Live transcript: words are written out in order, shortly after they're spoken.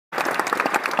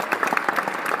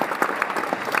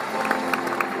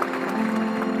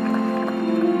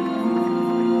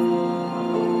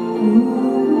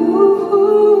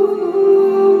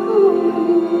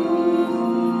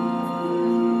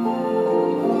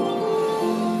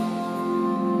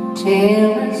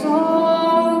Till it's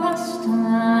all lost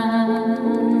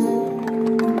time,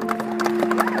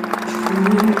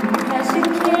 true as it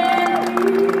can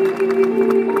be,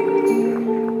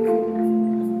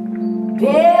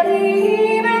 barely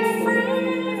even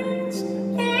friends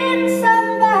in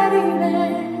somebody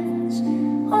else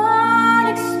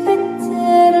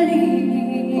unexpectedly.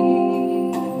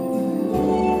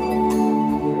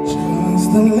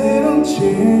 Just a little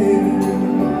change.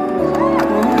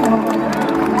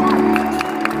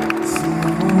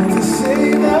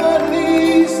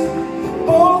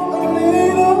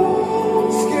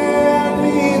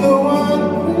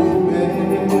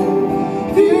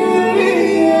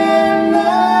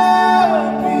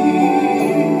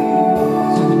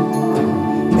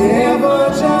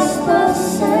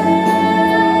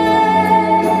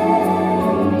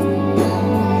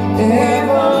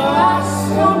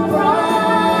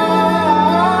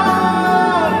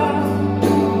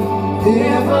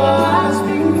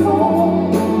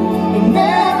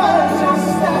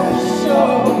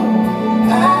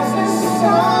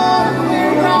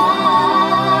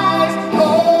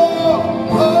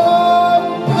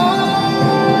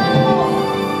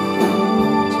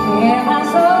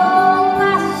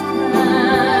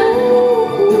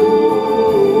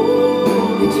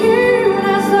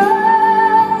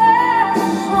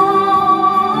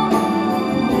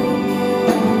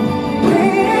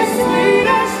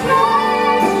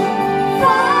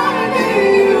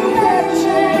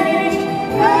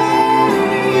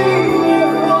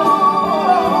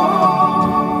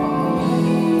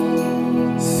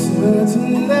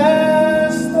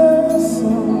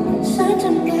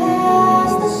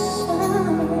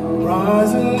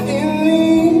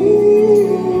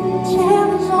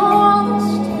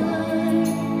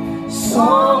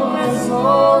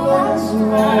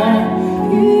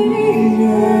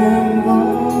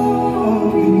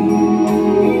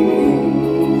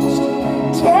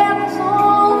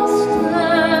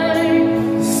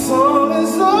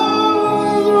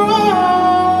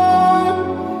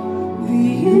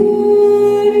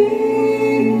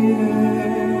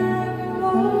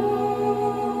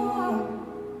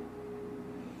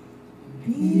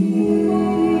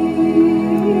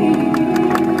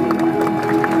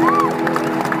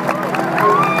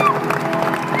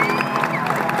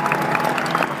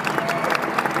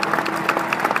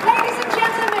 Ladies and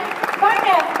gentlemen,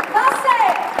 Barnev,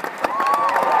 Valsaint!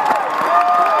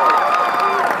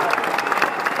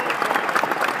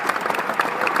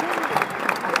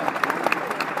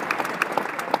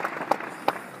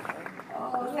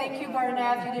 Oh, thank you,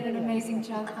 Barnev. You did an amazing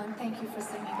job, hon. Thank you for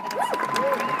singing that.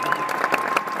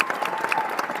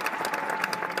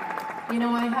 You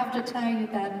know, I have to tell you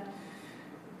that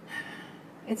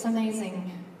it's amazing.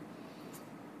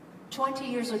 20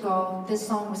 years ago, this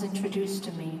song was introduced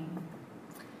to me.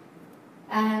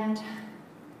 And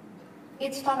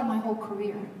it started my whole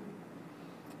career.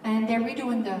 And they're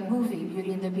redoing the movie,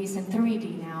 Beauty and the Beast, in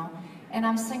 3D now. And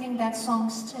I'm singing that song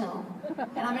still.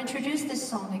 And I'm introduced this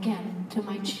song again to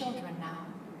my children now,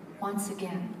 once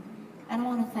again. And I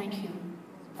want to thank you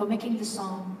for making the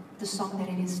song that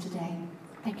it is today.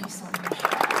 Thank you so much.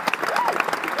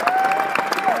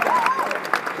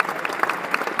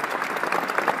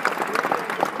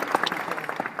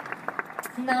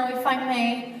 Now, if I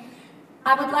may,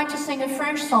 I would like to sing a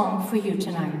French song for you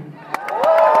tonight.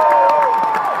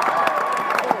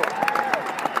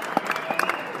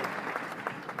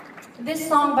 This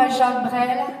song by Jacques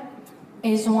Brel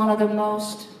is one of the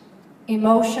most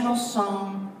emotional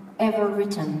songs ever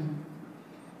written.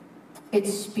 It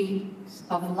speaks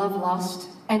of love lost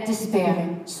and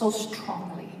despair so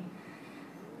strongly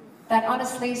that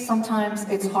honestly, sometimes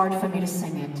it's hard for me to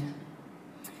sing it.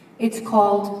 It's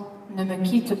called Ne me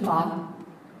quitte pas,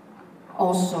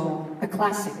 also a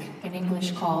classic in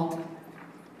English called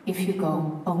If You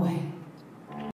Go Away.